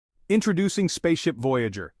Introducing Spaceship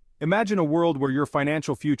Voyager. Imagine a world where your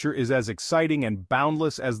financial future is as exciting and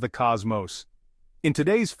boundless as the cosmos. In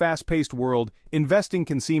today's fast-paced world, investing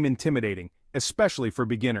can seem intimidating, especially for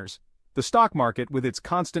beginners. The stock market, with its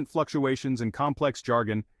constant fluctuations and complex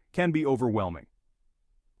jargon, can be overwhelming.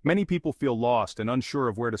 Many people feel lost and unsure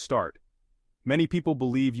of where to start. Many people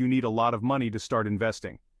believe you need a lot of money to start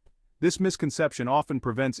investing. This misconception often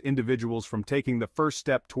prevents individuals from taking the first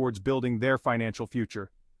step towards building their financial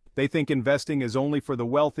future. They think investing is only for the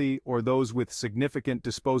wealthy or those with significant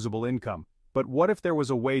disposable income. But what if there was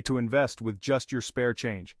a way to invest with just your spare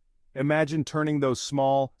change? Imagine turning those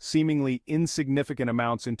small, seemingly insignificant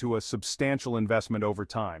amounts into a substantial investment over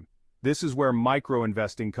time. This is where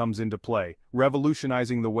micro-investing comes into play,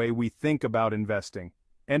 revolutionizing the way we think about investing.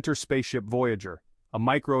 Enter Spaceship Voyager, a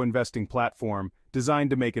micro-investing platform designed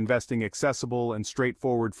to make investing accessible and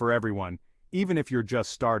straightforward for everyone, even if you're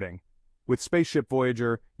just starting. With Spaceship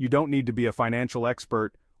Voyager, you don't need to be a financial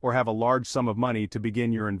expert or have a large sum of money to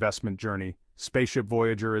begin your investment journey. Spaceship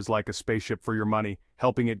Voyager is like a spaceship for your money,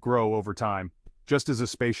 helping it grow over time. Just as a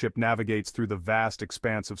spaceship navigates through the vast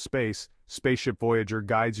expanse of space, Spaceship Voyager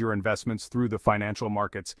guides your investments through the financial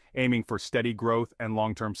markets, aiming for steady growth and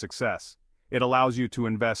long-term success. It allows you to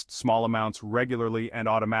invest small amounts regularly and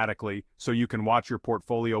automatically, so you can watch your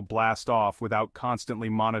portfolio blast off without constantly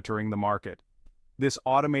monitoring the market. This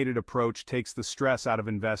automated approach takes the stress out of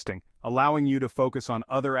investing, allowing you to focus on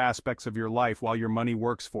other aspects of your life while your money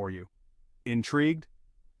works for you. Intrigued?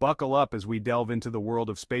 Buckle up as we delve into the world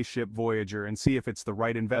of Spaceship Voyager and see if it's the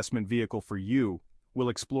right investment vehicle for you. We'll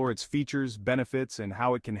explore its features, benefits, and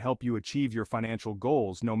how it can help you achieve your financial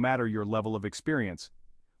goals no matter your level of experience.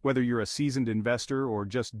 Whether you're a seasoned investor or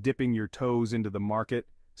just dipping your toes into the market,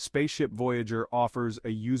 Spaceship Voyager offers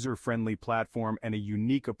a user-friendly platform and a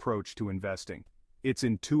unique approach to investing. Its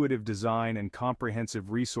intuitive design and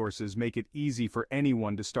comprehensive resources make it easy for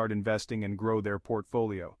anyone to start investing and grow their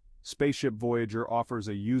portfolio. Spaceship Voyager offers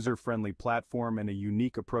a user-friendly platform and a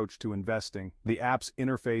unique approach to investing. The app's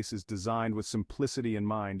interface is designed with simplicity in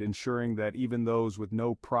mind, ensuring that even those with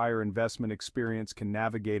no prior investment experience can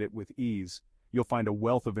navigate it with ease. You'll find a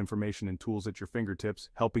wealth of information and tools at your fingertips,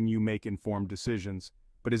 helping you make informed decisions.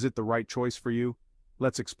 But is it the right choice for you?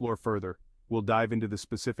 Let's explore further. We'll dive into the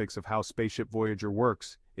specifics of how Spaceship Voyager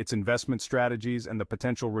works, its investment strategies, and the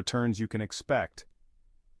potential returns you can expect.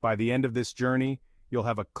 By the end of this journey, you'll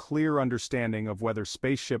have a clear understanding of whether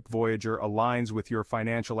Spaceship Voyager aligns with your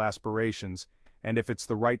financial aspirations and if it's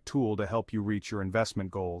the right tool to help you reach your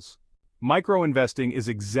investment goals. Micro-investing is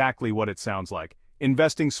exactly what it sounds like,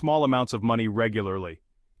 investing small amounts of money regularly.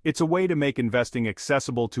 It's a way to make investing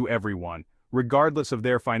accessible to everyone, regardless of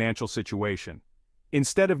their financial situation.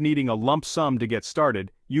 Instead of needing a lump sum to get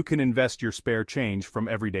started, you can invest your spare change from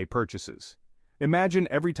everyday purchases. Imagine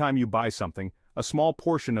every time you buy something, a small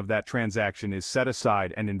portion of that transaction is set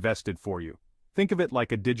aside and invested for you. Think of it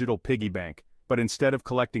like a digital piggy bank, but instead of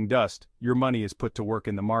collecting dust, your money is put to work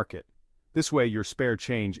in the market. This way, your spare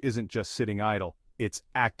change isn't just sitting idle, it's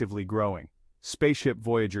actively growing. Spaceship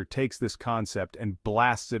Voyager takes this concept and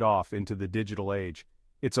blasts it off into the digital age.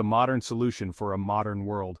 It's a modern solution for a modern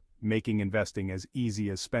world, making investing as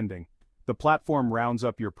easy as spending. The platform rounds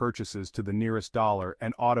up your purchases to the nearest dollar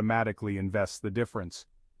and automatically invests the difference.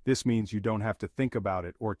 This means you don't have to think about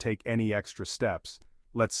it or take any extra steps.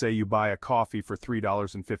 Let's say you buy a coffee for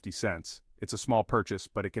 $3.50. It's a small purchase,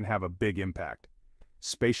 but it can have a big impact.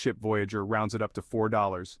 Spaceship Voyager rounds it up to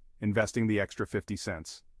 $4, investing the extra 50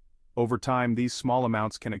 cents. Over time, these small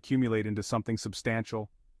amounts can accumulate into something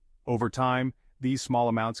substantial. Over time, these small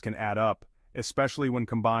amounts can add up, especially when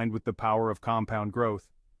combined with the power of compound growth.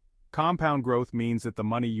 Compound growth means that the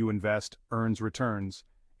money you invest earns returns,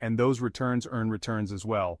 and those returns earn returns as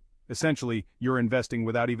well. Essentially, you're investing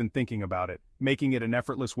without even thinking about it, making it an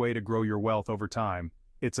effortless way to grow your wealth over time.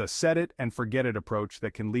 It's a set-it-and-forget-it approach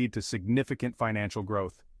that can lead to significant financial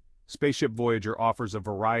growth. Spaceship Voyager offers a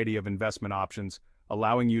variety of investment options,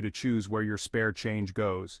 allowing you to choose where your spare change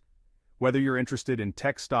goes. Whether you're interested in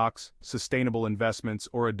tech stocks, sustainable investments,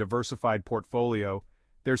 or a diversified portfolio,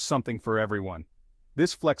 there's something for everyone.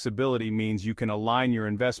 This flexibility means you can align your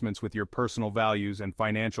investments with your personal values and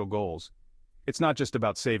financial goals. It's not just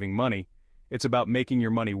about saving money, it's about making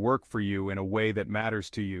your money work for you in a way that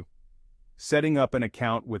matters to you. Setting up an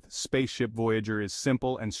account with Spaceship Voyager is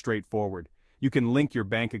simple and straightforward. You can link your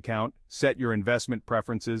bank account, set your investment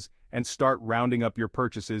preferences, and start rounding up your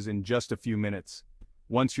purchases in just a few minutes.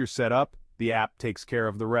 Once you're set up, the app takes care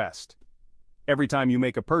of the rest. Every time you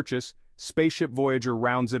make a purchase, Spaceship Voyager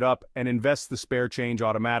rounds it up and invests the spare change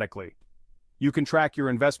automatically. You can track your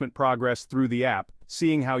investment progress through the app,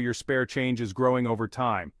 seeing how your spare change is growing over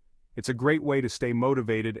time. It's a great way to stay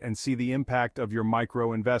motivated and see the impact of your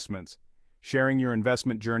micro investments. Sharing your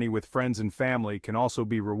investment journey with friends and family can also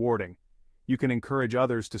be rewarding. You can encourage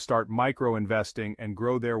others to start micro investing and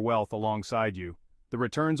grow their wealth alongside you. The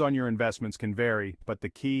returns on your investments can vary, but the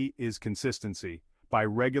key is consistency. By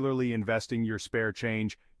regularly investing your spare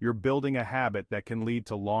change, you're building a habit that can lead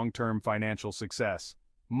to long-term financial success.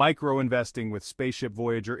 Micro-investing with Spaceship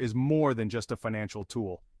Voyager is more than just a financial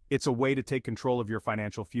tool. It's a way to take control of your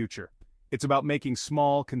financial future. It's about making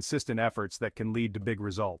small, consistent efforts that can lead to big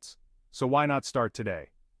results. So why not start today?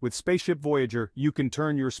 With Spaceship Voyager, you can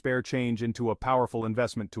turn your spare change into a powerful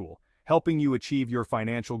investment tool, helping you achieve your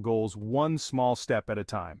financial goals one small step at a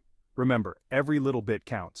time. Remember, every little bit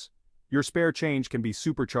counts. Your spare change can be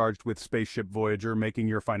supercharged with Spaceship Voyager, making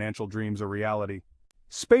your financial dreams a reality.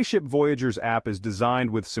 Spaceship Voyager's app is designed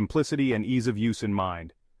with simplicity and ease of use in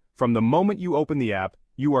mind. From the moment you open the app,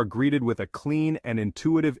 you are greeted with a clean and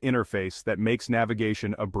intuitive interface that makes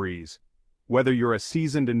navigation a breeze. Whether you're a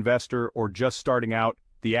seasoned investor or just starting out,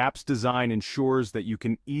 the app's design ensures that you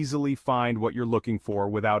can easily find what you're looking for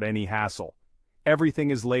without any hassle.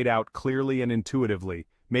 Everything is laid out clearly and intuitively,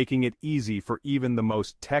 making it easy for even the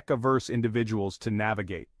most tech-averse individuals to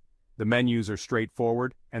navigate. The menus are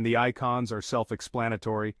straightforward, and the icons are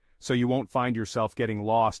self-explanatory, so you won't find yourself getting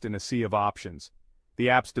lost in a sea of options. The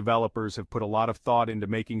app's developers have put a lot of thought into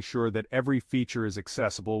making sure that every feature is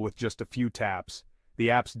accessible with just a few taps. The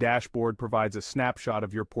app's dashboard provides a snapshot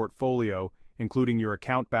of your portfolio, including your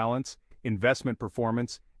account balance, investment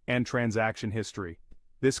performance, and transaction history.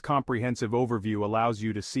 This comprehensive overview allows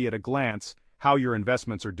you to see at a glance how your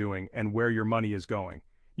investments are doing and where your money is going.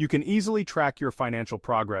 You can easily track your financial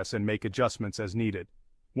progress and make adjustments as needed.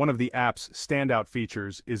 One of the app's standout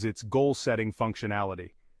features is its goal-setting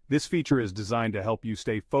functionality. This feature is designed to help you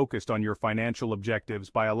stay focused on your financial objectives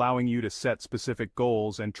by allowing you to set specific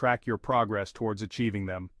goals and track your progress towards achieving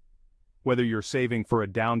them. Whether you're saving for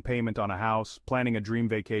a down payment on a house, planning a dream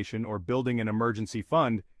vacation, or building an emergency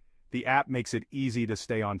fund, the app makes it easy to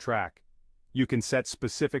stay on track. You can set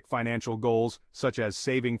specific financial goals, such as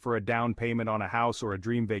saving for a down payment on a house or a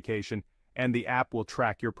dream vacation, and the app will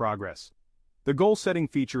track your progress. The goal-setting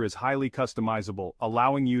feature is highly customizable,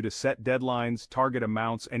 allowing you to set deadlines, target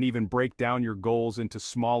amounts, and even break down your goals into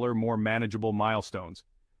smaller, more manageable milestones.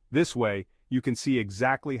 This way, you can see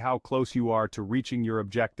exactly how close you are to reaching your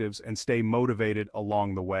objectives and stay motivated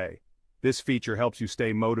along the way. This feature helps you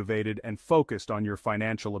stay motivated and focused on your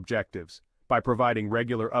financial objectives. By providing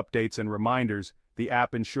regular updates and reminders, the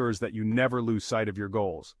app ensures that you never lose sight of your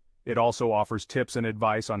goals. It also offers tips and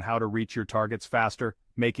advice on how to reach your targets faster,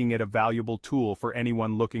 making it a valuable tool for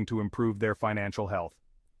anyone looking to improve their financial health.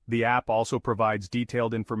 The app also provides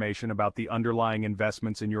detailed information about the underlying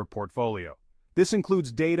investments in your portfolio. This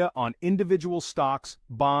includes data on individual stocks,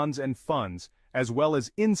 bonds, and funds, as well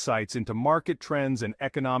as insights into market trends and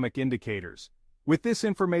economic indicators. With this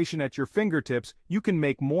information at your fingertips, you can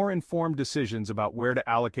make more informed decisions about where to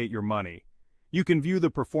allocate your money. You can view the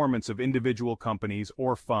performance of individual companies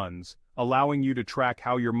or funds, allowing you to track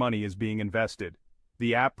how your money is being invested.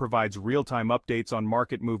 The app provides real-time updates on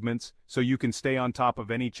market movements, so you can stay on top of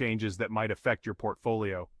any changes that might affect your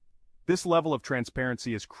portfolio. This level of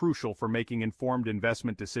transparency is crucial for making informed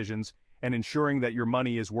investment decisions and ensuring that your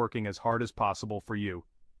money is working as hard as possible for you.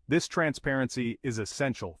 This transparency is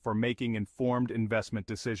essential for making informed investment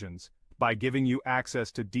decisions. By giving you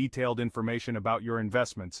access to detailed information about your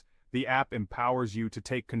investments, the app empowers you to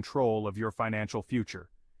take control of your financial future.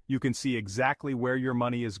 You can see exactly where your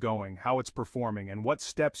money is going, how it's performing, and what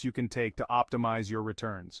steps you can take to optimize your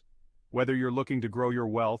returns. Whether you're looking to grow your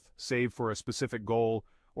wealth, save for a specific goal,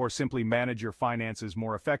 or simply manage your finances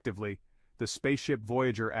more effectively, the Spaceship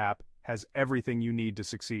Voyager app has everything you need to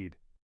succeed.